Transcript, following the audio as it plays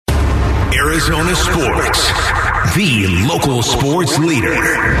Arizona sports. The local sports leader.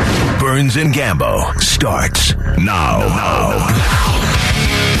 Burns and Gambo starts now.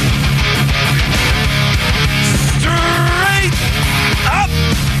 Straight up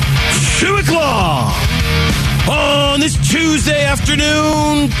 2 o'clock on this Tuesday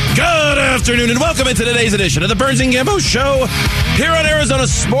afternoon. Good afternoon and welcome into today's edition of the Burns and Gambo Show here on Arizona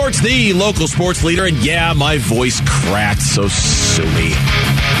Sports, the local sports leader. And yeah, my voice cracked, so sue me.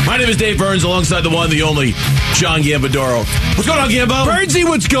 My name is Dave Burns, alongside the one, the only, John Gambadoro. What's going on, Gambo? Burnsy,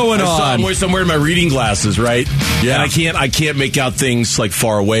 what's going on? I'm wearing my reading glasses, right? Yeah. And I can't make out things like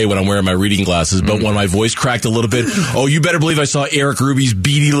far away when I'm wearing my reading glasses, but when my voice cracked a little bit, oh, you better believe I saw Eric Ruby's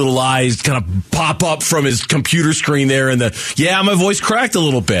beady little eyes kind of pop up from his computer screen there, and my voice cracked a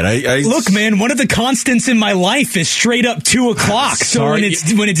little bit. Look, man, one of the constants in my life is straight up 2 o'clock. So when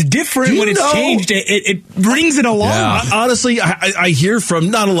it's different, when it's changed, it brings it along. Yeah. Honestly, I hear from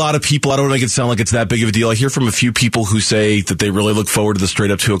not a lot of people. I don't make it sound like it's that big of a deal. I hear from a few people who say that they really look forward to the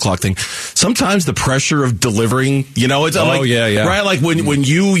straight up 2 o'clock thing. Sometimes the pressure of delivering, it's right? Like when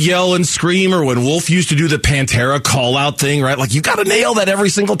you yell and scream, or when Wolf used to do the Pantera call out thing, right? Like you got to nail that every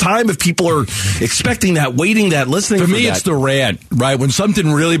single time if people are expecting that, waiting that, listening. For me, it's the rant, right? When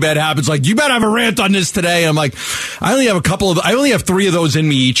something really bad happens, like you better have a rant on this today. I'm like, I only have 3 of those in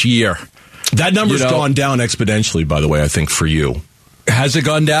me each year. That number's gone down exponentially, by the way, I think, for you. Has it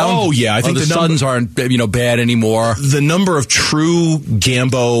gone down? Oh, yeah. I think the Suns aren't, bad anymore. The number of true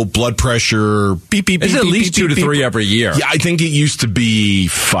Gambo blood pressure beep, beep, it's beep, at beep, least beep, 2 to beep, 3 every year. Yeah, I think it used to be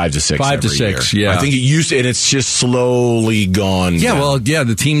 5 to 6 5 to 6, year. Yeah. I think it used to, and it's just slowly gone down.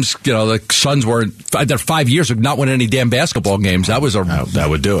 The teams, the Suns were, after 5 years of not winning any damn basketball games. That was that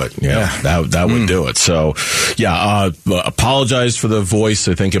would do it. Yeah. That would do it. So, apologize for the voice.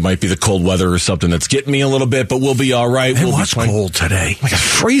 I think it might be the cold weather or something that's getting me a little bit, but we'll be all right. It was cold today. Like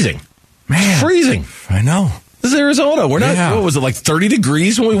it's freezing. Man. Freezing. I know. This is Arizona. We're not, what was it, like 30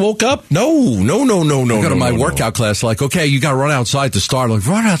 degrees when we woke up? No. I go to my workout class, like, okay, you got to run outside to start. Like,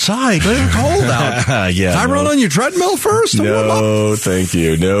 run outside. It's cold out. Can I run on your treadmill first? No, thank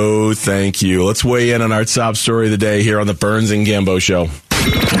you. No, thank you. Let's weigh in on our top story of the day here on the Burns and Gambo Show.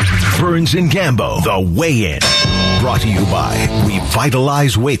 Burns and Gambo, the weigh-in. Brought to you by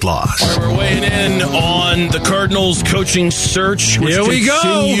Revitalize Weight Loss. We're weighing in on the Cardinals coaching search, which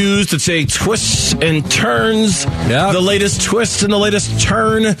continues to take twists and turns. Yep. The latest twist and the latest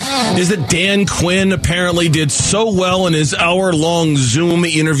turn is that Dan Quinn apparently did so well in his hour-long Zoom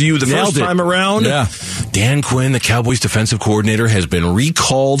interview the first time around. Yeah. Dan Quinn, the Cowboys defensive coordinator, has been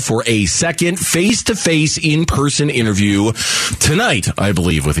recalled for a second face-to-face in-person interview tonight, I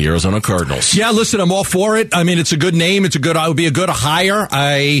believe, with the Arizona Cardinals. Yeah, listen, I'm all for it. I mean, it's a good name. I would be a good hire.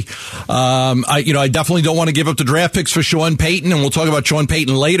 I definitely don't want to give up the draft picks for Sean Payton, and we'll talk about Sean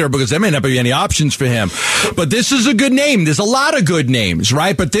Payton later because there may not be any options for him. But this is a good name. There's a lot of good names,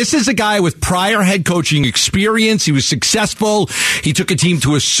 right? But this is a guy with prior head coaching experience. He was successful. He took a team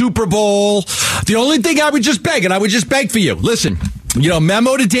to a Super Bowl. The only thing I would just beg for you, listen,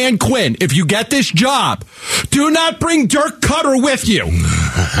 memo to Dan Quinn, if you get this job, do not bring Dirk Cutter with you.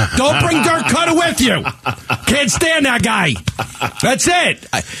 Don't bring Dirk Cutter with you. Can't stand that guy. That's it.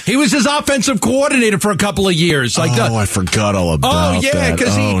 He was his offensive coordinator for a couple of years. I forgot all about that.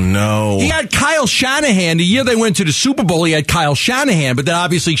 Because he had Kyle Shanahan. The year they went to the Super Bowl, he had Kyle Shanahan, but then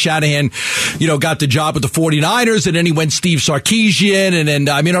obviously Shanahan, got the job with the 49ers, and then he went Steve Sarkisian, and then,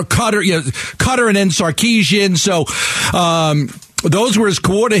 Cutter and then Sarkisian. So, those were his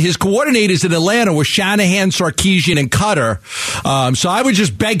coordinators in Atlanta were Shanahan, Sarkisian, and Cutter. So I would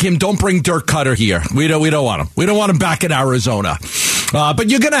just beg him, don't bring Dirk Cutter here. We don't want him. We don't want him back in Arizona.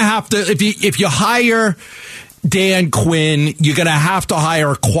 But you're going to have to, if you hire Dan Quinn, you're going to have to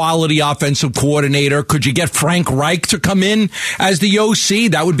hire a quality offensive coordinator. Could you get Frank Reich to come in as the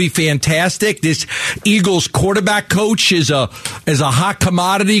OC? That would be fantastic. This Eagles quarterback coach is a hot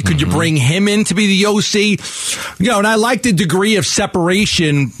commodity. Could you bring him in to be the OC? And I like the degree of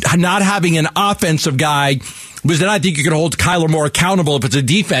separation, not having an offensive guy. Because then I think you can hold Kyler more accountable if it's a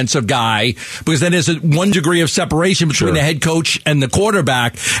defensive guy, because then there's one degree of separation between the head coach and the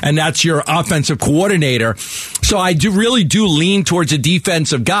quarterback, and that's your offensive coordinator. So I really do lean towards a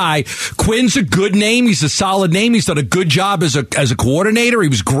defensive guy. Quinn's a good name. He's a solid name. He's done a good job as a coordinator. He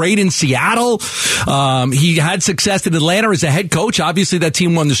was great in Seattle. He had success in Atlanta as a head coach. Obviously, that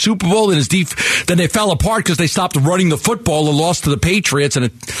team won the Super Bowl, and then they fell apart because they stopped running the football and lost to the Patriots in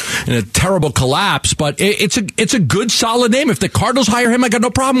a terrible collapse. But it's a good, solid name. If the Cardinals hire him, I got no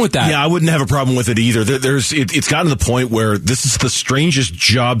problem with that. Yeah, I wouldn't have a problem with it either. It's gotten to the point where this is the strangest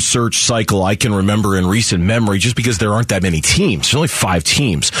job search cycle I can remember in recent memory, just because there aren't that many teams. There's only 5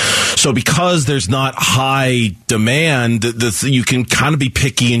 teams. So because there's not high demand, you can kind of be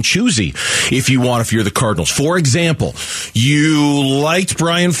picky and choosy if you're the Cardinals. For example, you liked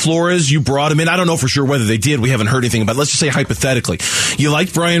Brian Flores. You brought him in. I don't know for sure whether they did. We haven't heard anything about it. Let's just say hypothetically. You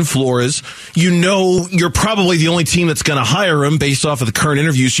liked Brian Flores. You know you're probably the only team that's going to hire him based off of the current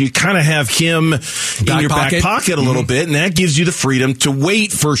interview. So you kind of have him in your back pocket a little bit, and that gives you the freedom to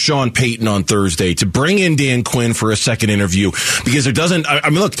wait for Sean Payton on Thursday, to bring in Dan Quinn for a second interview, because there doesn't. I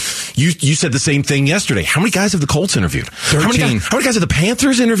mean, look, you said the same thing yesterday. How many guys have the Colts interviewed? 13. How many guys have the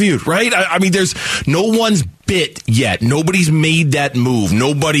Panthers interviewed? Right? I mean, there's no one's bit yet. Nobody's made that move.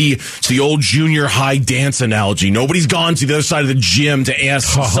 It's the old junior high dance analogy. Nobody's gone to the other side of the gym to ask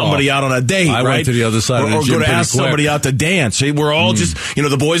somebody out on a date. I went to the other side of the gym. Or go to ask somebody out to dance. We're all just,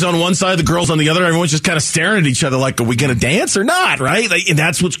 the boys on one side, the girls on the other. Everyone's just kind of staring at each other like, are we going to dance or not? Right? And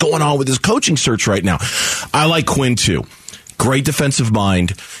that's what's going on with his coaching search right now. I like Quinn too. Great defensive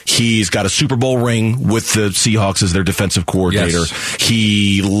mind. He's got a Super Bowl ring with the Seahawks as their defensive coordinator. Yes.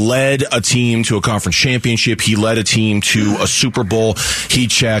 He led a team to a conference championship. He led a team to a Super Bowl. He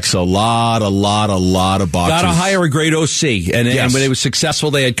checks a lot of boxes. Got to hire a great OC. And when they were successful,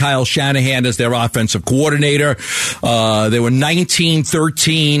 they had Kyle Shanahan as their offensive coordinator. They were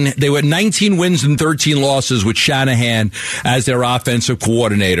 19-13. They were 19 wins and 13 losses with Shanahan as their offensive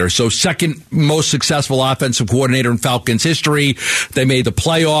coordinator. So second most successful offensive coordinator in Falcons history. They made the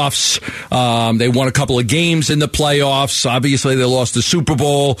playoffs. They won a couple of games in the playoffs. Obviously, they lost the Super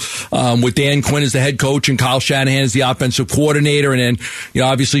Bowl with Dan Quinn as the head coach and Kyle Shanahan as the offensive coordinator. And then,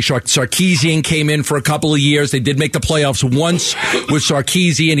 obviously, Sarkisian came in for a couple of years. They did make the playoffs once with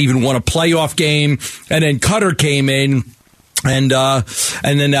Sarkisian, even won a playoff game. And then Cutter came in. And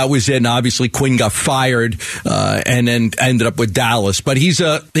then that was it. And obviously Quinn got fired, and then ended up with Dallas. But he's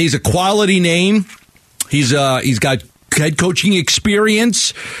a quality name. He's got head coaching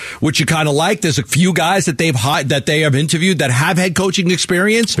experience, which you kind of like. There's a few guys that they have interviewed that have head coaching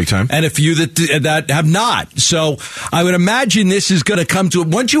experience, big time, and a few that have not. So I would imagine this is going to come to it.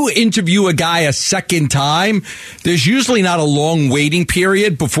 Once you interview a guy a second time, there's usually not a long waiting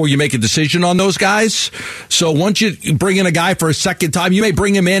period before you make a decision on those guys. So once you bring in a guy for a second time, you may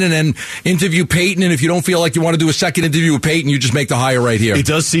bring him in and then interview Payton. And if you don't feel like you want to do a second interview with Payton, you just make the hire right here. It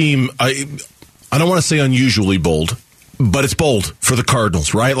does seem, I don't want to say unusually bold, but it's bold for the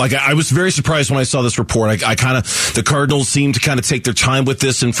Cardinals, right? Like, I was very surprised when I saw this report. The Cardinals seem to kind of take their time with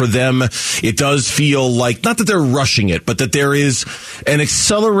this, and for them, it does feel like, not that they're rushing it, but that there is an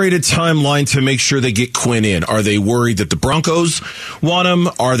accelerated timeline to make sure they get Quinn in. Are they worried that the Broncos want him?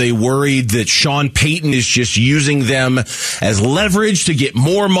 Are they worried that Sean Payton is just using them as leverage to get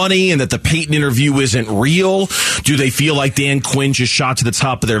more money and that the Payton interview isn't real? Do they feel like Dan Quinn just shot to the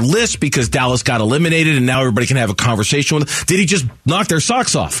top of their list because Dallas got eliminated and now everybody can have a conversation? Did he just knock their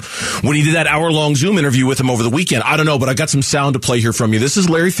socks off when he did that hour-long Zoom interview with them over the weekend? I don't know, but I got some sound to play here from you. This is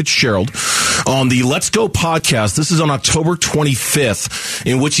Larry Fitzgerald on the Let's Go podcast. This is on October 25th,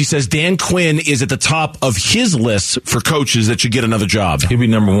 in which he says Dan Quinn is at the top of his list for coaches that should get another job. He'll be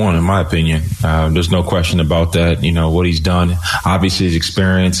number one, in my opinion. There's no question about that. What he's done, obviously his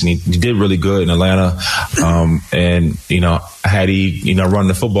experience, and he did really good in Atlanta. Had he, run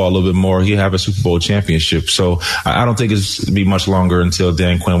the football a little bit more, he'd have a Super Bowl championship. So I don't think it's be much longer until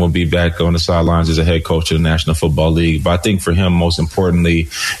Dan Quinn will be back on the sidelines as a head coach of the National Football League. But I think for him, most importantly,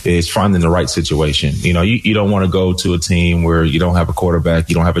 is finding the right situation. You don't want to go to a team where you don't have a quarterback,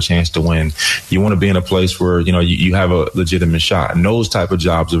 you don't have a chance to win. You want to be in a place where, you have a legitimate shot. And those type of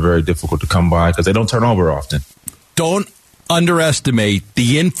jobs are very difficult to come by because they don't turn over often. Don't underestimate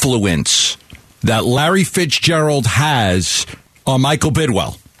the influence that Larry Fitzgerald has on Michael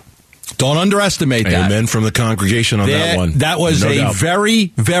Bidwell. Don't underestimate that. Amen from the congregation on that one. That was a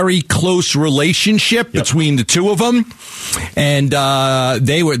very, very close relationship between the two of them, and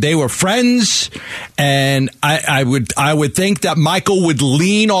they were friends. And I would think that Michael would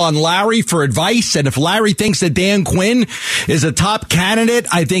lean on Larry for advice. And if Larry thinks that Dan Quinn is a top candidate,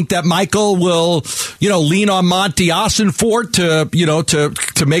 I think that Michael will, lean on Monty Ossenfort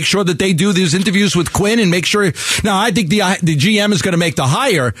to make sure that they do these interviews with Quinn and make sure. Now, I think the GM is going to make the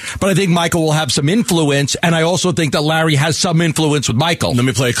hire, but I think Michael will have some influence, and I also think that Larry has some influence with Michael. Let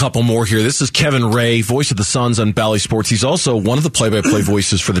me play a couple more here. This is Kevin Ray, voice of the Suns on Bally Sports. He's also one of the play-by-play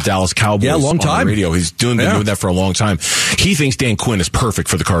voices for the Dallas Cowboys. Yeah, long time. On the radio. He's been doing that for a long time. He thinks Dan Quinn is perfect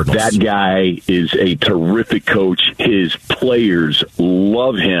for the Cardinals. That guy is a terrific coach. His players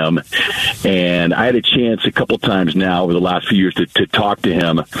love him, and I had a chance a couple times now over the last few years to talk to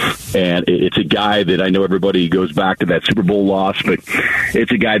him, and it's a guy that I know everybody goes back to that Super Bowl loss, but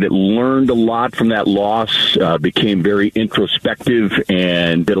it's a guy that learned a lot from that loss, became very introspective,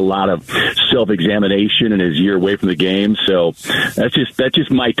 and did a lot of self-examination in his year away from the game. So that's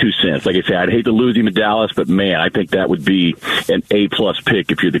just my 2 cents. Like I said, I'd hate to lose him in Dallas, but man, I think that would be an A-plus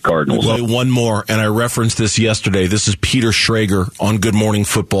pick if you're the Cardinals. Well, one more, and I referenced this yesterday. This is Peter Schrager on Good Morning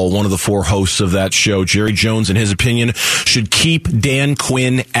Football, one of the 4 hosts of that show. Jerry Jones, in his opinion, should keep Dan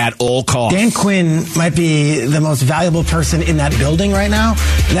Quinn at all costs. Dan Quinn might be the most valuable person in that building right now,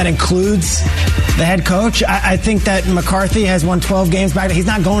 and that includes the head coach. I think that McCarthy has won 12 games back. He's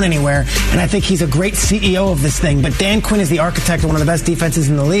not going anywhere, and I think he's a great CEO of this thing. But Dan Quinn is the architect of one of the best defenses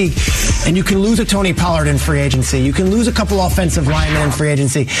in the league, and you can lose a Tony Pollard in free agency. You can lose a couple offensive linemen in free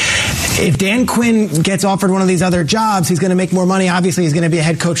agency. If Dan Quinn gets offered one of these other jobs, he's going to make more money. Obviously, he's going to be a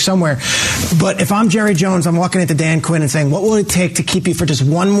head coach somewhere. But if I'm Jerry Jones, I'm walking into Dan Quinn and saying, what will it take to keep you for just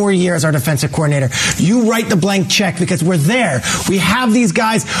one more year as our defensive coordinator? You write the blank check because we're there. We have these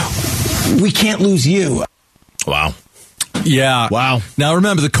guys. We can't lose you. Wow. Yeah. Wow. Now,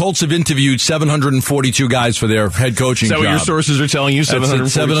 remember, the Colts have interviewed 742 guys for their head coaching job. Is that what your sources are telling you?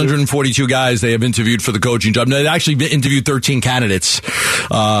 742 guys they have interviewed for the coaching job. Now, they actually interviewed 13 candidates,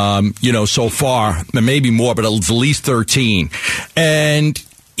 so far. Maybe more, but it's at least 13. And,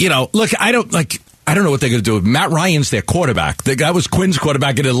 look, I don't know what they're going to do. Matt Ryan's their quarterback. That was Quinn's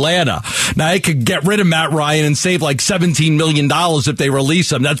quarterback in Atlanta. Now, they could get rid of Matt Ryan and save like $17 million if they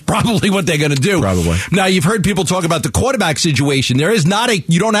release him. That's probably what they're going to do. Probably. Now, you've heard people talk about the quarterback situation.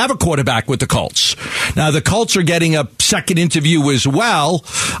 You don't have a quarterback with the Colts. Now, the Colts are getting a second interview as well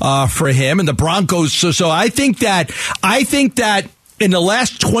for him, and the Broncos. So I think that in the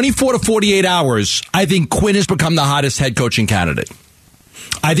last 24 to 48 hours, I think Quinn has become the hottest head coaching candidate.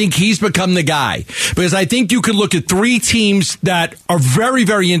 I think he's become the guy because I think you could look at 3 teams that are very,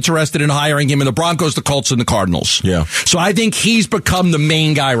 very interested in hiring him in the Broncos, the Colts, and the Cardinals. Yeah. So I think he's become the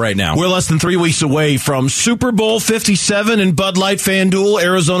main guy right now. We're less than 3 weeks away from Super Bowl 57 and Bud Light, FanDuel,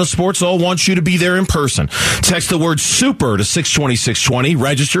 Arizona Sports all want you to be there in person. Text the word SUPER to 620-620.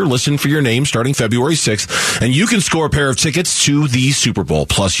 Register, listen for your name starting February 6th, and you can score a pair of tickets to the Super Bowl.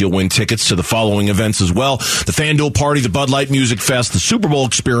 Plus, you'll win tickets to the following events as well. The FanDuel Party, the Bud Light Music Fest, the Super Bowl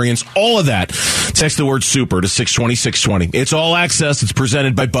experience, all of that. Text the word SUPER to 620-620. It's all access. It's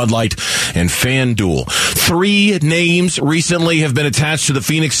presented by Bud Light and FanDuel. 3 names recently have been attached to the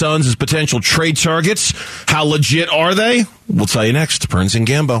Phoenix Suns as potential trade targets. How legit are they? We'll tell you next. Burns and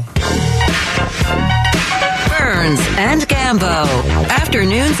Gambo. Burns and Gambo.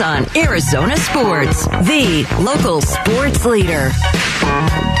 Afternoons on Arizona Sports, the local sports leader.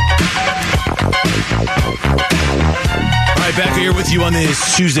 All right, back here with you on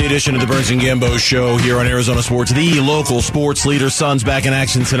this Tuesday edition of the Burns and Gambo Show here on Arizona Sports, the local sports leader. Suns back in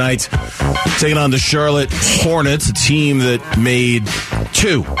action tonight, taking on the Charlotte Hornets, a team that made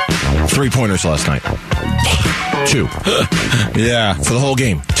 2 3-pointers last night. 2. Yeah, for the whole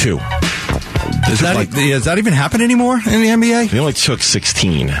game, 2. Does that even happen anymore in the NBA? They only took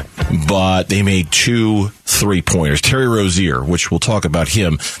 16, but they made 2 3-pointers. Terry Rozier, which we'll talk about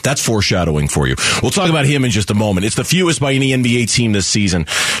him. That's foreshadowing for you. We'll talk about him in just a moment. It's the fewest by any NBA team this season.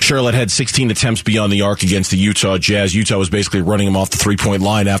 Charlotte had 16 attempts beyond the arc against the Utah Jazz. Utah was basically running them off the 3-point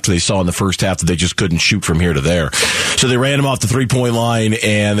line after they saw in the first half that they just couldn't shoot from here to there. So they ran them off the 3-point line,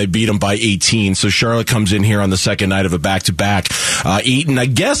 and they beat them by 18. So Charlotte comes in here on the second night of a back-to-back. Eaton, I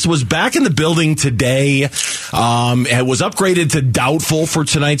guess, was back in the building today. Was upgraded to doubtful for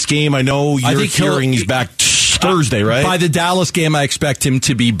tonight's game. I know you're hearing he's back Thursday, right? By the Dallas game, I expect him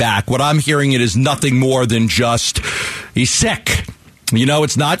to be back. What I'm hearing it is nothing more than just he's sick.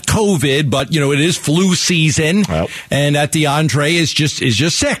 It's not COVID, but it is flu season, and that DeAndre is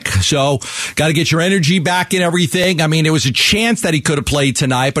just sick. So, got to get your energy back and everything. I mean, there was a chance that he could have played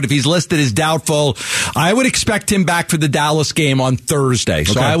tonight, but if he's listed as doubtful, I would expect him back for the Dallas game on Thursday.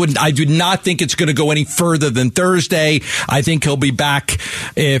 So I do not think it's going to go any further than Thursday. I think he'll be back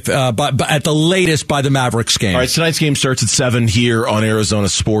but at the latest by the Mavericks game. All right, tonight's game starts at 7 here on Arizona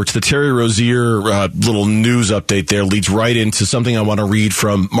Sports. The Terry Rozier little news update there leads right into something I want to read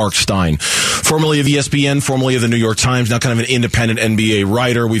from Mark Stein, formerly of ESPN, formerly of the New York Times, now kind of an independent NBA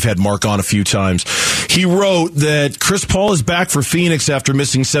writer. We've had Mark on a few times. He wrote that Chris Paul is back for Phoenix after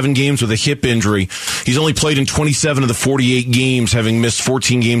missing 7 games with a hip injury. He's only played in 27 of the 48 games, having missed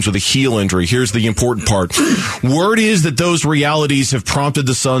 14 games with a heel injury. Here's the important part. Word is that those realities have prompted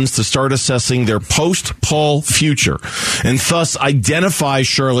the Suns to start assessing their post-Paul future and thus identify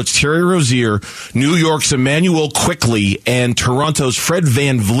Charlotte's Terry Rozier, New York's Emmanuel Quickley, and Toronto's shows Fred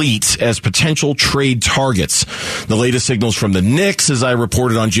VanVleet as potential trade targets. The latest signals from the Knicks, as I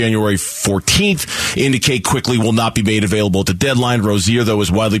reported on January 14th, indicate Quickly will not be made available at the deadline. Rozier, though,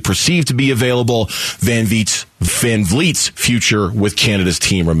 is widely perceived to be available. VanVleet's future with Canada's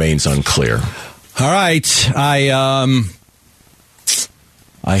team remains unclear. All right.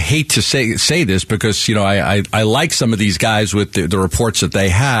 I hate to say this because, you know, I like some of these guys with the reports that they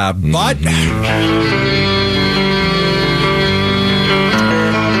have, but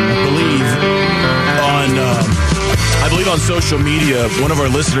I believe on social media, one of our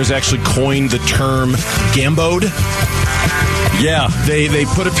listeners actually coined the term Gamboed. Yeah, they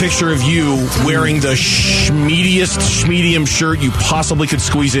put a picture of you wearing the schmeediest medium shirt you possibly could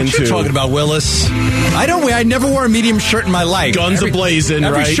squeeze into. You're talking about Willis. I never wore a medium shirt in my life. Guns a-blazing,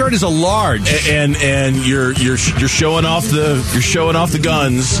 right? Every shirt is a large. And you're showing off the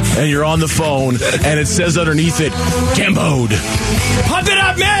guns, and you're on the phone, and it says underneath it, Gamboed. Pump it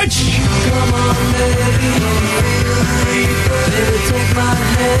up, Mitch!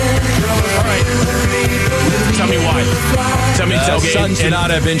 All right. Tell me why. Suns do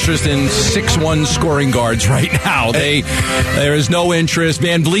not have interest in 6'1" scoring guards right now. There is no interest.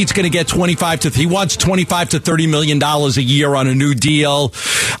 VanVleet's going to get he wants $25 to $30 million a year on a new deal.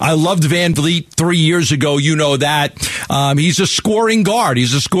 I loved VanVleet 3 years ago. You know that. He's a scoring guard.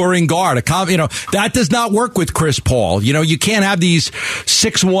 That does not work with Chris Paul. You know, you can't have these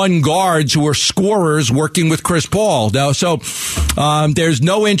 6'1" guards who are scorers working with Chris Paul. Now, so there's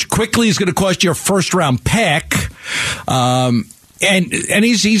no inch. Quickly is going to cost you a first round pick. And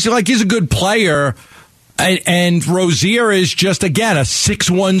he's a good player. And Rozier is just, again, a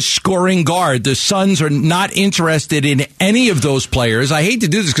 6'1" scoring guard. The Suns are not interested in any of those players. I hate to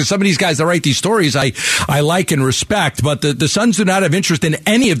do this because some of these guys that write these stories I like and respect, but the Suns do not have interest in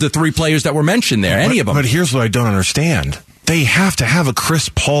any of the three players that were mentioned there, any of them. But here's what I don't understand. They have to have a Chris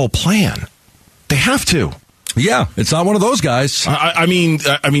Paul plan. They have to. Yeah, it's not one of those guys. I mean,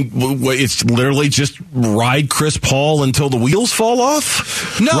 it's literally just ride Chris Paul until the wheels fall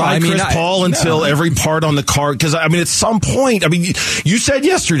off. Ride Chris Paul until every part on the car. Because at some point, you said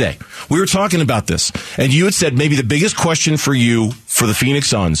yesterday we were talking about this, and you had said maybe the biggest question for you for the Phoenix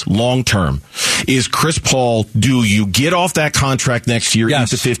Suns long term is Chris Paul. Do you get off that contract next year?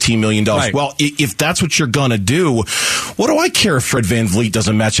 Yes. Eat the $15 million. Right. Well, if that's what you're gonna do, what do I care if Fred VanVleet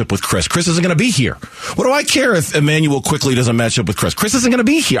doesn't match up with Chris? Chris isn't gonna be here. What do I care if Emmanuel Quickly doesn't match up with Chris? Chris isn't going to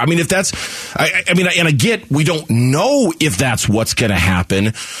be here. If that's, and I get, we don't know if that's what's going to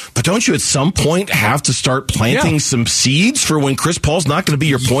happen, but don't you at some point have to start planting some seeds for when Chris Paul's not going to be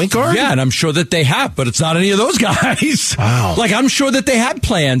your point guard? Yeah, and I'm sure that they have, but it's not any of those guys. Wow. I'm sure that they have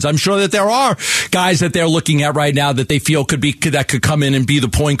plans. I'm sure that there are guys that they're looking at right now that they feel that could come in and be the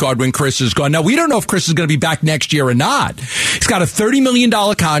point guard when Chris is gone. Now, we don't know if Chris is going to be back next year or not. He's got a $30 million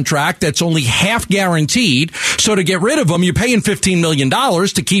contract that's only half guaranteed. So to get rid of him, you're paying $15 million.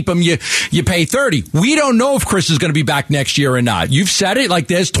 To keep him, you pay $30. We don't know if Chris is going to be back next year or not. You've said it,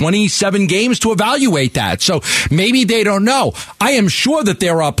 there's 27 games to evaluate that. So maybe they don't know. I am sure that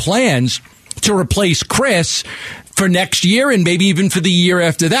there are plans to replace Chris for next year and maybe even for the year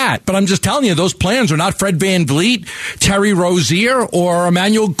after that. But I'm just telling you, those plans are not Fred VanVleet, Terry Rozier, or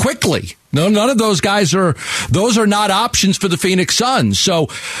Emmanuel Quickly. No, none of those guys those are not options for the Phoenix Suns. So,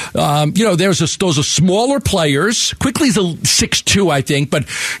 those are smaller players. Quickly's a 6'2", I think, but,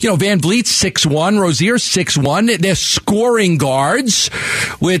 VanVleet's 6'1", Rozier's 6'1". They're scoring guards,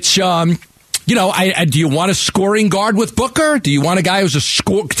 which, do you want a scoring guard with Booker? Do you want a guy who's a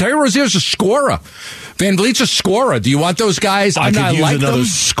scorer? Terry Rozier's a scorer. VanVleet's a scorer. Do you want those guys? I could use another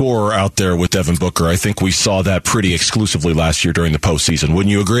scorer out there with Devin Booker. I think we saw that pretty exclusively last year during the postseason.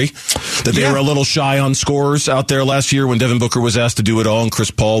 Wouldn't you agree? That they were a little shy on scorers out there last year when Devin Booker was asked to do it all and Chris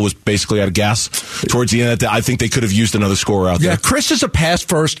Paul was basically out of gas towards the end. I think they could have used another scorer out there. Yeah, Chris is a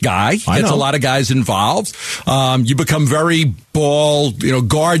pass-first guy. Gets a lot of guys involved. You become very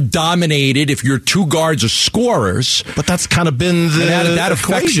guard-dominated if your two guards are scorers. But that's kind of been the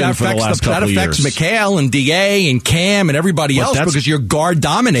equation for the last couple of years. That affects McHale and DA and Cam and everybody else because you're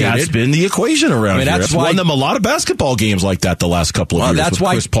guard-dominated. That's been the equation around here. That's won them a lot of basketball games like that the last couple of years. That's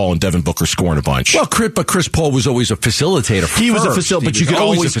why Chris Paul and Devin Booker scoring a bunch. Well, but Chris Paul was always a facilitator. He was a facilitator, but you could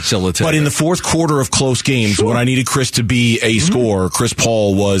always facilitate. But in the fourth quarter of close games, when I needed Chris to be a scorer, Chris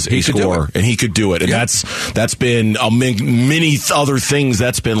Paul was a scorer, and he could do it. And that's been many other things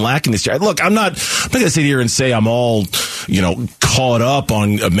that's been lacking this year. Look, I'm not going to sit here and say I'm all caught up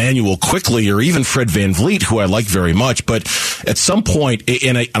on Emmanuel Quickly or even Fred VanVleet, who I like very much. But at some point,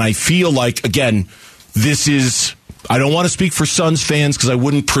 and I feel like, again, this is, I don't want to speak for Suns fans because I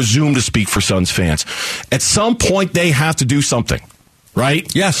wouldn't presume to speak for Suns fans. At some point, they have to do something.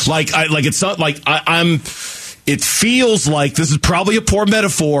 right? Yes. It's not like I'm. It feels like, this is probably a poor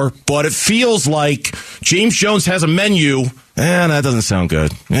metaphor, but it feels like James Jones has a menu. That doesn't sound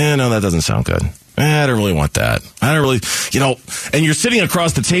good. No, that doesn't sound good. I don't really want that. I don't really, and you're sitting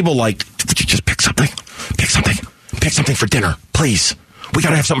across the table like, would you just pick something? Pick something for dinner, please. We got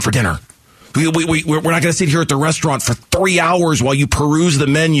to have something for dinner. We're not going to sit here at the restaurant for 3 hours while you peruse the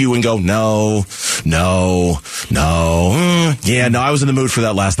menu and go, no. I was in the mood for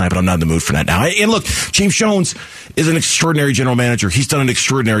that last night, but I'm not in the mood for that now. And look, James Jones is an extraordinary general manager. He's done an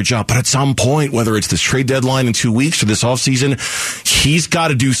extraordinary job. But at some point, whether it's this trade deadline in 2 weeks or this offseason, he's got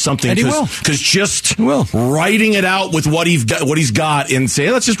to do something. And he will. Because just writing it out with what he's got and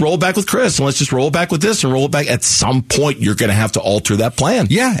say, let's just roll it back with Chris, and let's just roll it back with this and roll it back. At some point, you're going to have to alter that plan.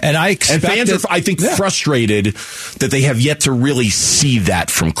 Yeah, and I expect fans are, I think, frustrated that they have yet to really see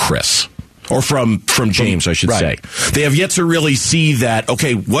that from Chris. Or from James, I should say. They have yet to really see that,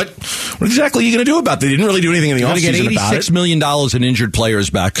 okay, what exactly are you going to do about that? They didn't really do anything in the offseason about it. $86 million in injured players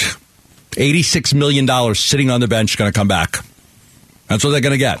back. $86 million sitting on the bench going to come back. That's what they're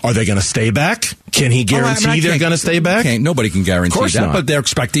going to get. Are they going to stay back? Can he guarantee they're going to stay back? Nobody can guarantee that, not. But they're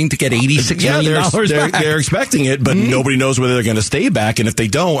expecting to get $86 million back. They're expecting it, but nobody knows whether they're going to stay back. And if they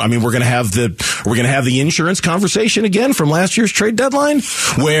don't, we're going to have the insurance conversation again from last year's trade deadline,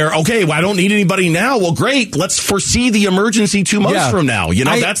 where I don't need anybody now. Well, great, let's foresee the emergency 2 months from now.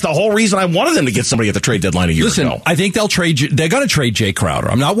 That's the whole reson I wanted them to get somebody at the trade deadline a year ago. I think they're going to trade Jay Crowder.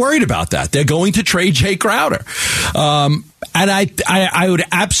 I'm not worried about that. They're going to trade Jay Crowder. And I would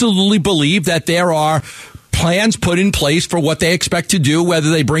absolutely believe that there are plans put in place for what they expect to do,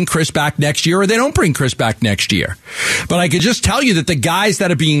 whether they bring Chris back next year or they don't bring Chris back next year. But I could just tell you that the guys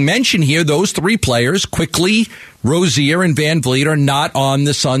that are being mentioned here, those three players, Quickly, Rozier, and Van Vliet, are not on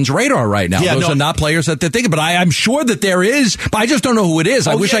the Suns' radar right now. Those are not players that they're thinking. But I'm sure that there is, but I just don't know who it is.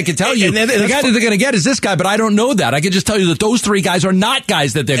 I wish I could tell you. The guy that they're going to get is this guy, but I don't know that. I can just tell you that those three guys are not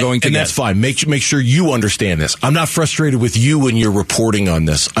guys that they're going to get. And that's fine. Make sure you understand this. I'm not frustrated with you when you're reporting on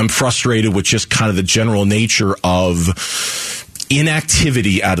this. I'm frustrated with just kind of the general nature of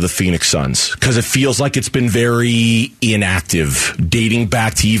inactivity out of the Phoenix Suns, because it feels like it's been very inactive dating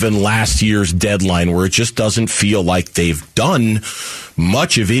back to even last year's deadline, where it just doesn't feel like they've done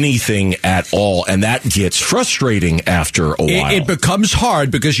much of anything at all, and that gets frustrating after a while. It becomes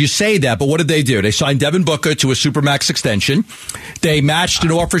hard because you say that, but what did they do? They signed Devin Booker to a Supermax extension. They matched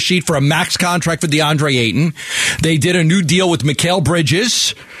an offer sheet for a max contract for DeAndre Ayton. They did a new deal with Mikal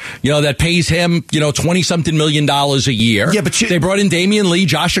Bridges, that pays him, $20-something million a year. Yeah, but they brought in Damian Lee,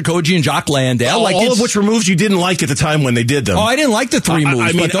 Josh Okogie, and Jock Landale. All of which were moves you didn't like at the time when they did them. Oh, I didn't like the three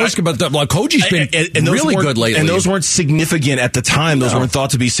moves, but Okogie's been really good lately. And those weren't significant at the time. Those weren't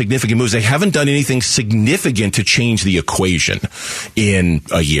thought to be significant moves. They haven't done anything significant to change the equation in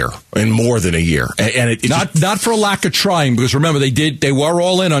a year, in more than a year. And not for a lack of trying, because remember, they were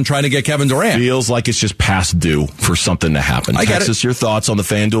all in on trying to get Kevin Durant. Feels like it's just past due for something to happen. Text us your thoughts on the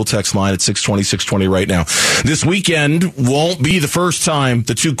FanDuel text line at 620 right now. This weekend won't be the first time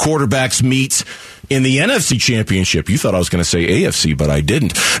the two quarterbacks meet in the NFC Championship. You thought I was going to say AFC, but I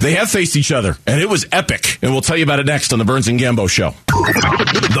didn't. They have faced each other, and it was epic. And we'll tell you about it next on the Burns and Gambo Show.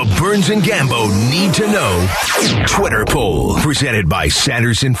 The Burns and Gambo Need to Know Twitter poll, presented by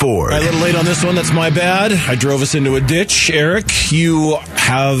Sanderson Ford. A little late on this one. That's my bad. I drove us into a ditch. Eric, you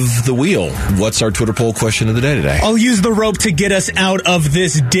have the wheel. What's our Twitter poll question of the day today? I'll use the rope to get us out of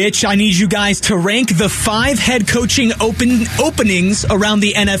this ditch. I need you guys to rank the 5 head coaching openings around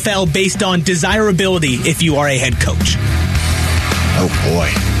the NFL based on desirability if you are a head coach. Oh,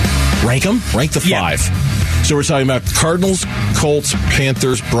 boy. Rank them? Rank the 5. Yeah. So we're talking about Cardinals, Colts,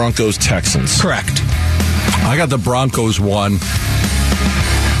 Panthers, Broncos, Texans. Correct. I got the Broncos 1.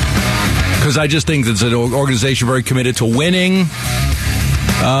 Because I just think it's an organization very committed to winning.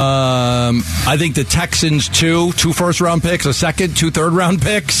 I think the Texans 2 first-round picks, a second, 2 third-round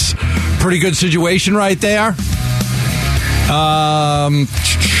picks. Pretty good situation right there.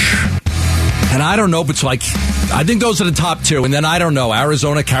 And I don't know, but it's like, I think those are the top 2. And then I don't know,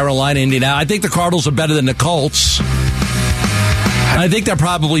 Arizona, Carolina, Indiana. I think the Cardinals are better than the Colts. I think they're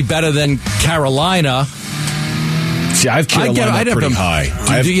probably better than Carolina. See, I have Carolina pretty high.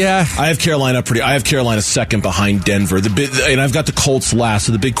 I have Carolina I have Carolina second behind Denver. And I've got the Colts last.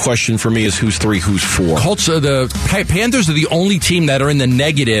 So the big question for me is who's 3, who's 4. The Panthers are the only team that are in the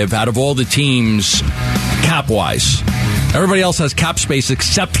negative out of all the teams cap-wise. Everybody else has cap space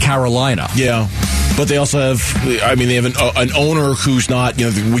except Carolina. Yeah. But they also have, they have an owner who's not,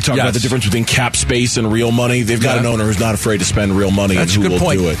 we talk about the difference between cap space and real money. They've got an owner who's not afraid to spend real money. That's and who a good will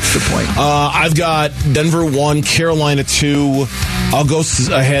point. do it. Good point. I've got Denver 1, Carolina 2. I'll go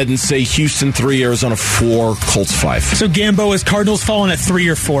ahead and say Houston 3, Arizona 4, Colts 5. So Gambo, is Cardinals falling at 3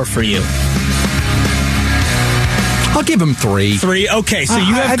 or 4 for you? I'll give him 3. 3. Okay, so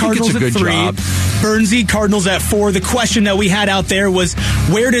you have Cardinals at 3. Job. Bernsey, Cardinals at 4. The question that we had out there was,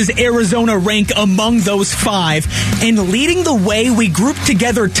 where does Arizona rank among those 5? And leading the way, we grouped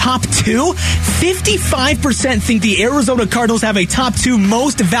together top 2. 55% think the Arizona Cardinals have a top 2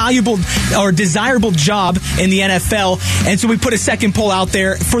 most valuable or desirable job in the NFL. And so we put a second poll out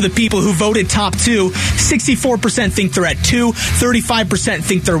there for the people who voted top 2. 64% think they're at 2. 35%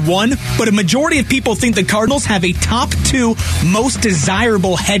 think they're 1. But a majority of people think the Cardinals have a top 2 most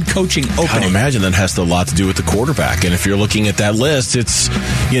desirable head coaching opening. I imagine that has a lot to do with the quarterback. And if you're looking at that list, it's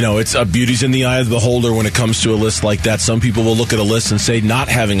a beauty's in the eye of the beholder when it comes to a list like that. Some people will look at a list and say not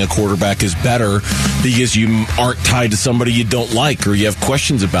having a quarterback is better because you aren't tied to somebody you don't like or you have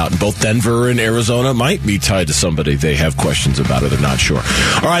questions about. And both Denver and Arizona might be tied to somebody they have questions about or they're not sure.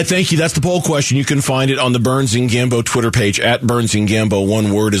 All right, thank you. That's the poll question. You can find it on the Burns and Gambo Twitter page, at Burns and Gambo.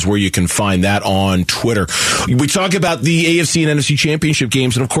 One word is where you can find that on Twitter. We talk about the AFC and NFC championship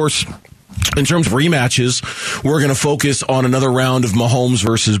games, and of course, in terms of rematches, we're going to focus on another round of Mahomes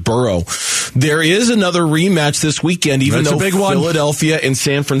versus Burrow. There is another rematch this weekend, even though Philadelphia and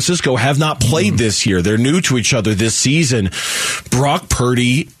San Francisco have not played this year. They're new to each other this season. Brock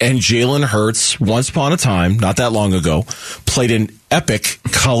Purdy and Jalen Hurts, once upon a time, not that long ago, played an epic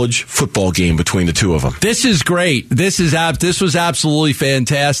college football game between the two of them. This is great. This was absolutely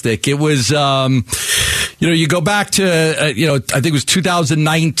fantastic. It was, you go back to, I think it was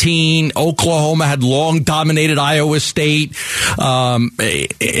 2019. Oklahoma had long dominated Iowa State.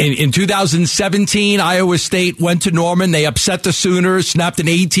 In 2017, Iowa State went to Norman. They upset the Sooners, snapped an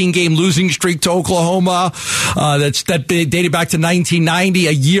 18-game losing streak to Oklahoma. That dated back to 1990.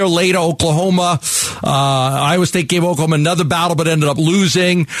 A year later, Iowa State gave Oklahoma another battle, but ended up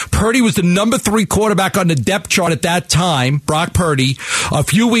losing. Purdy was the number 3 quarterback on the depth chart at that time, Brock Purdy. A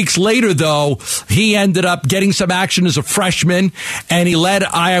few weeks later, though, he ended up getting some action as a freshman, and he led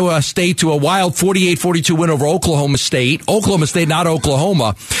Iowa State to a wild 48-42 win over Oklahoma State. Oklahoma State, not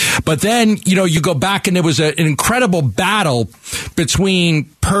Oklahoma. But then, you go back, and there was an incredible battle between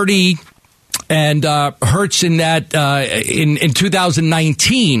Purdy and Hurts in that in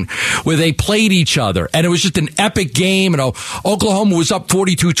 2019, where they played each other, and it was just an epic game. Oklahoma was up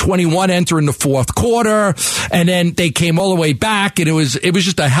 42-21 entering the fourth quarter, and then they came all the way back, and it was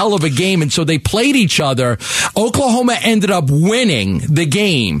just a hell of a game. And so they played each other. Oklahoma ended up winning the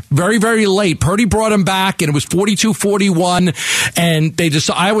game very, very late. Purdy brought them back, and it was 42-41,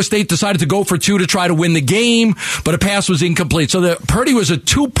 and Iowa State decided to go for 2 to try to win the game, but a pass was incomplete. So Purdy was a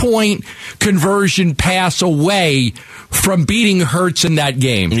 2-point conversion pass away from beating Hurts in that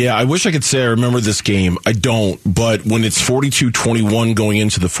game. Yeah, I wish I could say I remember this game. I don't, but when it's 42-21 going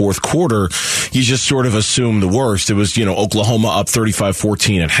into the fourth quarter, you just sort of assume the worst. It was, Oklahoma up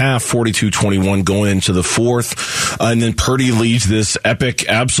 35-14 at half, 42-21 going into the fourth, and then Purdy leads this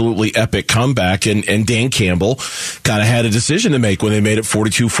absolutely epic comeback, and Dan Campbell kind of had a decision to make when they made it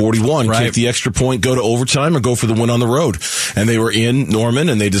 42-41. Right. Take the extra point, go to overtime, or go for the win on the road. And they were in Norman,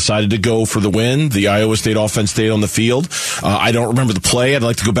 and they decided to go for the win. The Iowa State offense stayed on the field. I don't remember the play. I'd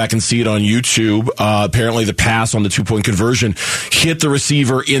like to go back and see it on YouTube. Apparently the pass on the 2-point conversion hit the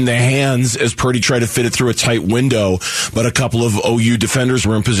receiver in the hands as Purdy tried to fit it through a tight window, but a couple of OU defenders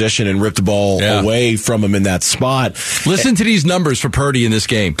were in position and ripped the ball away from him in that spot. Listen to these numbers for Purdy in this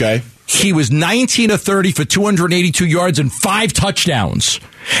game. Okay. He was 19 of 30 for 282 yards and 5 touchdowns.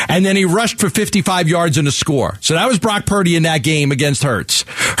 And then he rushed for 55 yards and a score. So that was Brock Purdy in that game against Hurts.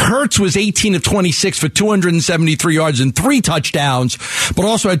 Hurts was 18 of 26 for 273 yards and 3 touchdowns, but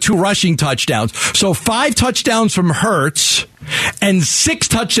also had 2 rushing touchdowns. So 5 touchdowns from Hurts and 6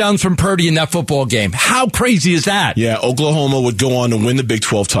 touchdowns from Purdy in that football game. How crazy is that? Yeah, Oklahoma would go on to win the Big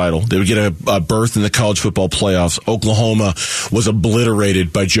 12 title. They would get a berth in the college football playoffs. Oklahoma was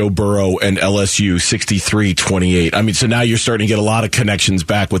obliterated by Joe Burrow and LSU 63-28. So now you're starting to get a lot of connections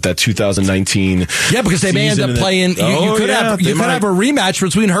back with that 2019 Yeah, because they may end up playing. You could have a rematch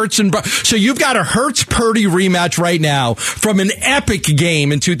between Hurts and Burrow. So you've got a Hurts-Purdy rematch right now from an epic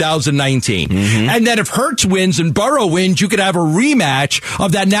game in 2019. Mm-hmm. And then if Hurts wins and Burrow wins, you could have a rematch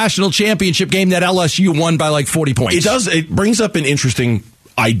of that national championship game that LSU won by like 40 points. It does. It brings up an interesting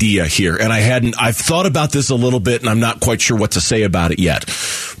idea here, and I've thought about this a little bit, and I'm not quite sure what to say about it yet.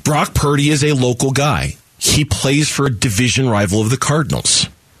 Brock Purdy is a local guy. he plays for a division rival of the Cardinals.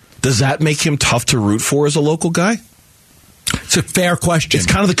 Does that make him tough to root for as a local guy? It's a fair question.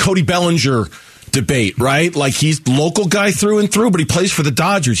 It's kind of the Cody Bellinger debate, right? Like, he's local guy through and through, but he plays for the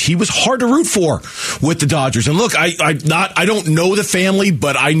Dodgers. He was hard to root for with the Dodgers. And look, I don't know the family,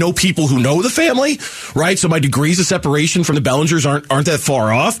 but I know people who know the family, right? So my degrees of separation from the Bellingers aren't that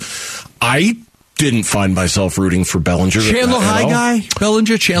far off. I didn't find myself rooting for Bellinger. Chandler High guy?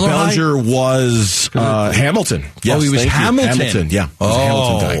 Bellinger was Hamilton. Yes, he was Hamilton. Yeah.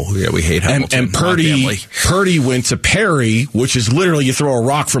 Oh, yeah, we hate Hamilton. And Purdy went to Perry, which is literally you throw a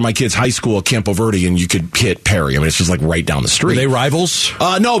rock from my kid's high school at Campo Verde and you could hit Perry. I mean, it's just like right down the street. Were they rivals?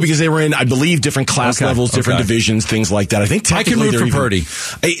 No, because they were in, I believe, different class levels, different divisions, things like that. I think technically I can root for Purdy.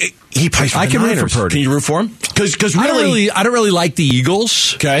 He plays for the Niners. Root for Purdy. Can you root for him? Because I don't really like the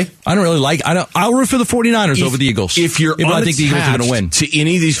Eagles. Okay. I'll root for the 49ers over the Eagles. If you're I think the Eagles are going to win. To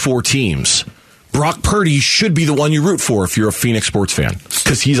any of these four teams, Brock Purdy should be the one you root for if you're a Phoenix sports fan.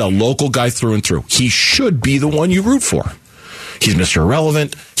 Because he's a local guy through and through. He should be the one you root for. He's Mr.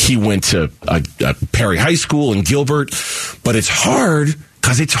 Irrelevant. He went to Perry High School in Gilbert. But it's hard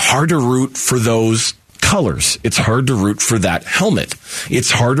because it's hard to root for those colors. It's hard to root for that helmet. It's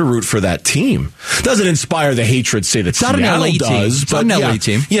hard to root for that team. Doesn't inspire the hatred, say that Seattle does. It's not an LA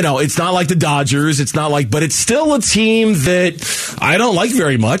team. You know, it's not like the Dodgers. It's not like, but it's still a team that I don't like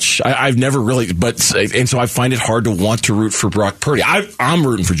very much. I've never really, and so I find it hard to want to root for Brock Purdy. I'm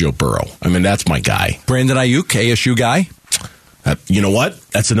rooting for Joe Burrow. I mean, that's my guy. Brandon Ayuk, ASU guy. You know what?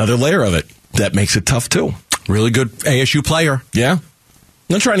 That's another layer of it. That makes it tough too. Really good ASU player. Yeah.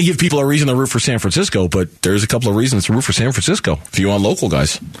 I'm not trying to give people a reason to root for San Francisco, but there's a couple of reasons to root for San Francisco if you want local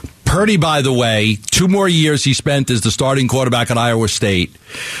guys. Purdy, by the way, 2 more years he spent as the starting quarterback at Iowa State.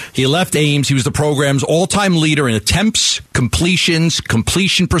 He left Ames. He was the program's all-time leader in attempts, completions,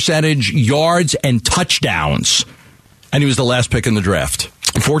 completion percentage, yards, and touchdowns. And he was the last pick in the draft.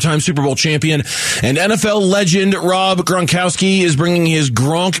 4-time Super Bowl champion and NFL legend Rob Gronkowski is bringing his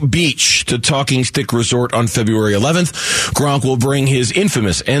Gronk Beach to Talking Stick Resort on February 11th. Gronk will bring his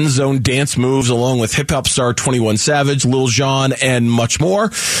infamous end zone dance moves along with hip-hop star 21 Savage, Lil Jon, and much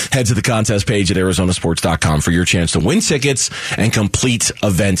more. Head to the contest page at arizonasports.com for your chance to win tickets and complete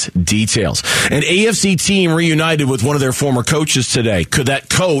event details. An AFC team reunited with one of their former coaches today. Could that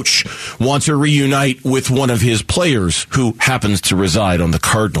coach want to reunite with one of his players who happens to reside on the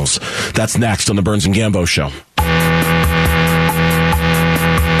Cardinals? That's next on the Burns and Gambo Show.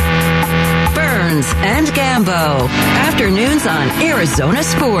 Burns and Gambo. Afternoons on Arizona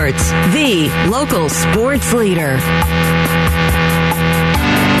Sports, the local sports leader.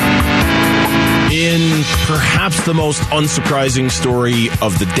 In perhaps the most unsurprising story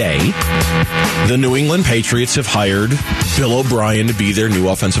of the day, the New England Patriots have hired Bill O'Brien to be their new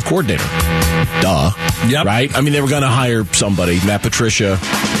offensive coordinator. Duh. Yep. Right? I mean, they were going to hire somebody. Matt Patricia,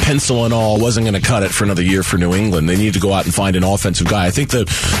 pencil and all, wasn't going to cut it for another year for New England. They needed to go out and find an offensive guy. I think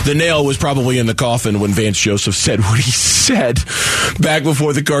the nail was probably in the coffin when Vance Joseph said what he said back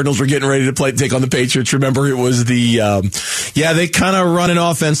before the Cardinals were getting ready to take on the Patriots. Remember, it was they kind of run an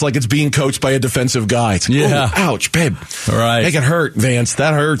offense like it's being coached by a defensive guy. It's like, oh, ouch, babe. All right. Make it hurt, Vance.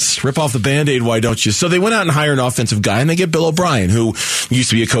 That hurts. Rip off the Band-Aid, why don't you? So they went out and hired an offensive guy, and they get Bill O'Brien, who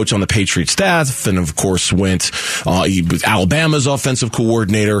used to be a coach on the Patriots staff, and of course he was Alabama's offensive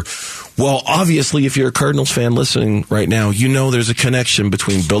coordinator. Well, obviously, if you're a Cardinals fan listening right now, you know there's a connection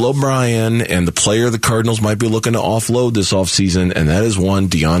between Bill O'Brien and the player the Cardinals might be looking to offload this offseason, and that is one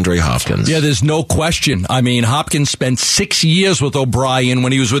DeAndre Hopkins. Yeah, there's no question. I mean, Hopkins spent 6 years with O'Brien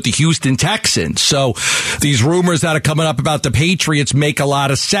when he was with the Houston Texans. So these rumors that are coming up about the Patriots make a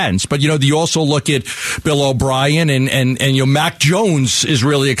lot of sense. But, you also look at Bill O'Brien and Mac Jones is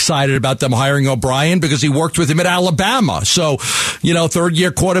really excited about them hiring O'Brien because he worked with him at Alabama. So,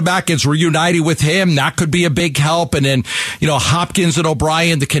 third-year quarterback gets reunited with him. That could be a big help. And then, Hopkins and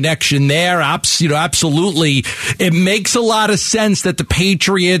O'Brien, the connection there, absolutely. It makes a lot of sense that the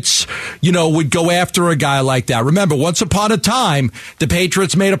Patriots, would go after a guy like that. Remember, once upon a time, the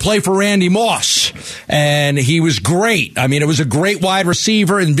Patriots made a play for Randy Moss, and he was great. I mean, it was a great wide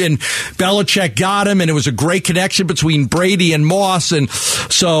receiver, and then Belichick got him, and it was a great connection between Brady and Moss. And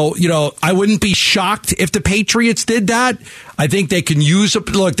so, I wouldn't be shocked if the Patriots did that. I think they can use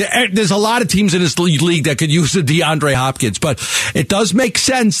look, there's a lot of teams in this league that could use a DeAndre Hopkins, but it does make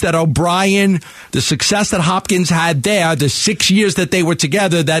sense that O'Brien, the success that Hopkins had there, the 6 years that they were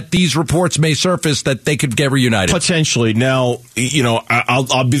together, that these reports may surface that they could get reunited. Potentially. Now,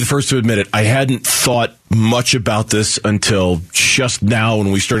 I'll be the first to admit it. I hadn't thought much about this until just now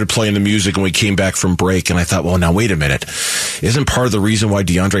when we started playing the music and we came back from break, and I thought, well, now wait a minute. Isn't part of the reason why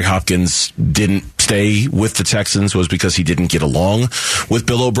DeAndre Hopkins didn't stay with the Texans was because he didn't get along with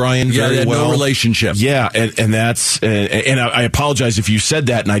Bill O'Brien very well. No relationship. Yeah, and that's and I apologize if you said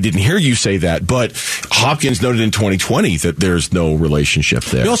that and I didn't hear you say that, but Hopkins noted in 2020 that there's no relationship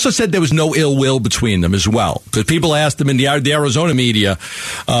there. He also said there was no ill will between them as well, because people asked him in the Arizona media.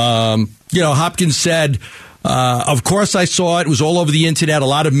 Hopkins said, of course I saw it. It was all over the internet, a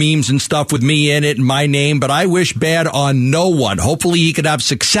lot of memes and stuff with me in it and my name, but I wish bad on no one. Hopefully he could have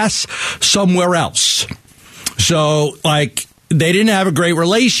success somewhere else. So, they didn't have a great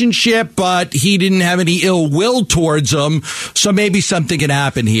relationship, but he didn't have any ill will towards them, so maybe something can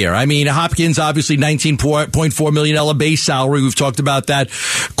happen here. I mean, Hopkins, obviously $19.4 million base salary. We've talked about that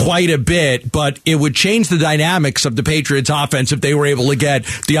quite a bit, but it would change the dynamics of the Patriots offense if they were able to get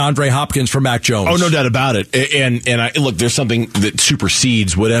DeAndre Hopkins for Mac Jones. Oh, no doubt about it. And look, there's something that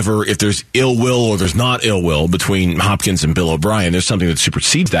supersedes whatever, if there's ill will or there's not ill will between Hopkins and Bill O'Brien, there's something that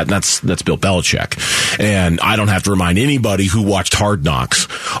supersedes that, and that's Bill Belichick. And I don't have to remind anybody who watched Hard Knocks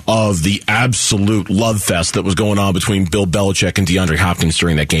of the absolute love fest that was going on between Bill Belichick and DeAndre Hopkins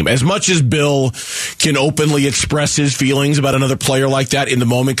during that game. As much as Bill can openly express his feelings about another player like that in the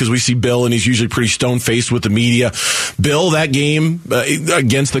moment, because we see Bill and he's usually pretty stone-faced with the media. Bill, that game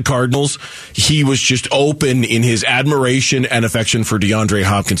against the Cardinals, he was just open in his admiration and affection for DeAndre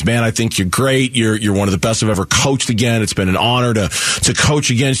Hopkins. Man, I think you're great. You're one of the best I've ever coached again. It's been an honor to coach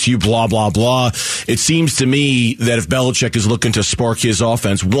against you, blah, blah, blah. It seems to me that if Belichick is looking to spark his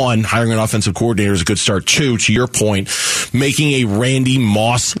offense, one, hiring an offensive coordinator is a good start. Two, to your point, making a Randy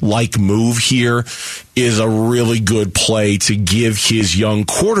Moss-like move here is a really good play to give his young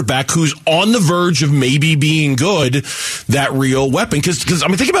quarterback, who's on the verge of maybe being good, that real weapon. Because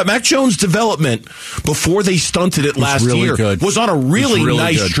think about Mac Jones' development before they stunted it last year. Was on a really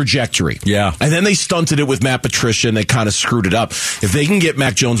nice trajectory. Yeah. And then they stunted it with Matt Patricia, and they kind of screwed it up. If they can get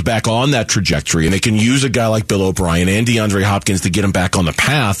Mac Jones back on that trajectory, and they can use a guy like Bill O'Brien and DeAndre Hopkins to get him back on the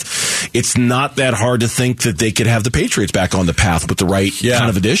path, it's not that hard to think that they could have the Patriots back on the path with the right kind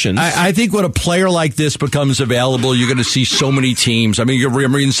of additions. I think when a player like this becomes available, you're going to see so many teams. I mean,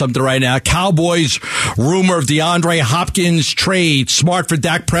 I'm reading something right now. Cowboys rumor of DeAndre Hopkins trade. Smart for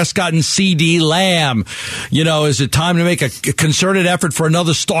Dak Prescott and CD Lamb. Is it time to make a concerted effort for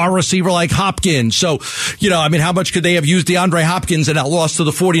another star receiver like Hopkins? So, how much could they have used DeAndre Hopkins and that loss to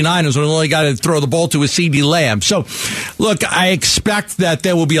the 49ers when they only got to throw the ball to a CD Lamb? So, look, I expect that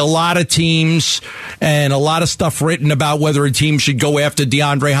there will be a lot of teams and a lot of stuff written about whether a team should go after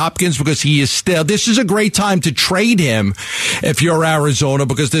DeAndre Hopkins, because this is a great time to trade him if you're Arizona,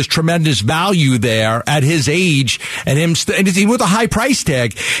 because there's tremendous value there at his age, and with a high price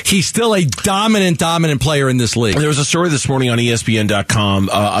tag, he's still a dominant player in this league. There was a story this morning on ESPN.com.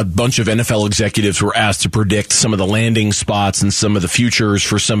 A bunch of NFL executives were asked to predict some of the landing spots and some of the futures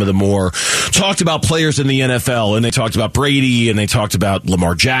for some of the more talked about players in the NFL, and they talked about Brady, and they talked about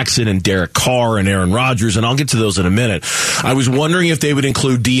Lamar Jackson and Derek Carr and Aaron Rodgers, and I'll get to those in a minute. I was wondering if they would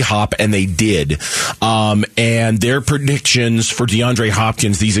include D-Hop, and they did. And their predictions for DeAndre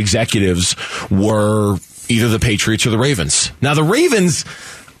Hopkins, these executives, were either the Patriots or the Ravens. Now, the Ravens,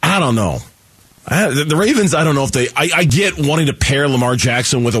 I don't know. The Ravens, I don't know if I get wanting to pair Lamar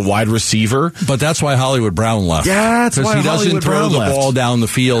Jackson with a wide receiver. But that's why Hollywood Brown left. Yeah, that's why he doesn't throw the ball down the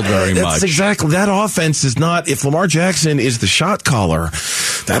field very much. That's exactly. That offense is not, if Lamar Jackson is the shot caller,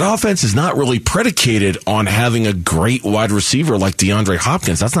 that offense is not really predicated on having a great wide receiver like DeAndre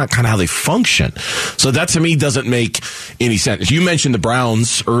Hopkins. That's not kind of how they function. So that, to me, doesn't make any sense. You mentioned the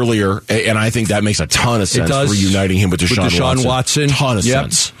Browns earlier, and I think that makes a ton of sense, reuniting him with Deshaun Watson. Ton of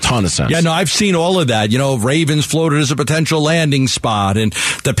sense. Yeah, no, I've seen all of that. Ravens floated as a potential landing spot, and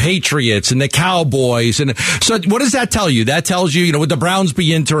the Patriots and the Cowboys. And so what does that tell you? That tells you, would the Browns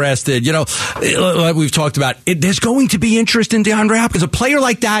be interested? Like we've talked about, there's going to be interest in DeAndre Hopkins. A player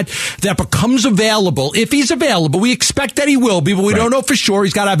like that becomes available. If he's available, we expect that he will be, but we don't know for sure.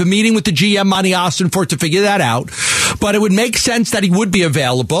 He's got to have a meeting with the GM, Monty Austin, for it to figure that out. But it would make sense that he would be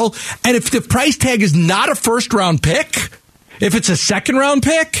available. And if the price tag is not a first-round pick, if it's a second-round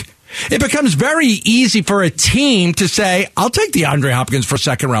pick, it becomes very easy for a team to say, I'll take DeAndre Hopkins for a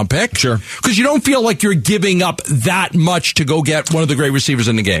second-round pick. Sure. Because you don't feel like you're giving up that much to go get one of the great receivers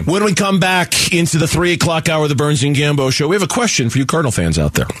in the game. When we come back into the 3 o'clock hour of the Burns and Gambo show, we have a question for you Cardinal fans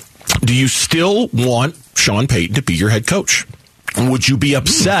out there. Do you still want Sean Payton to be your head coach? Would you be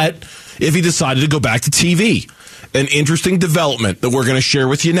upset if he decided to go back to TV? An interesting development that we're going to share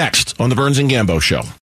with you next on the Burns and Gambo show.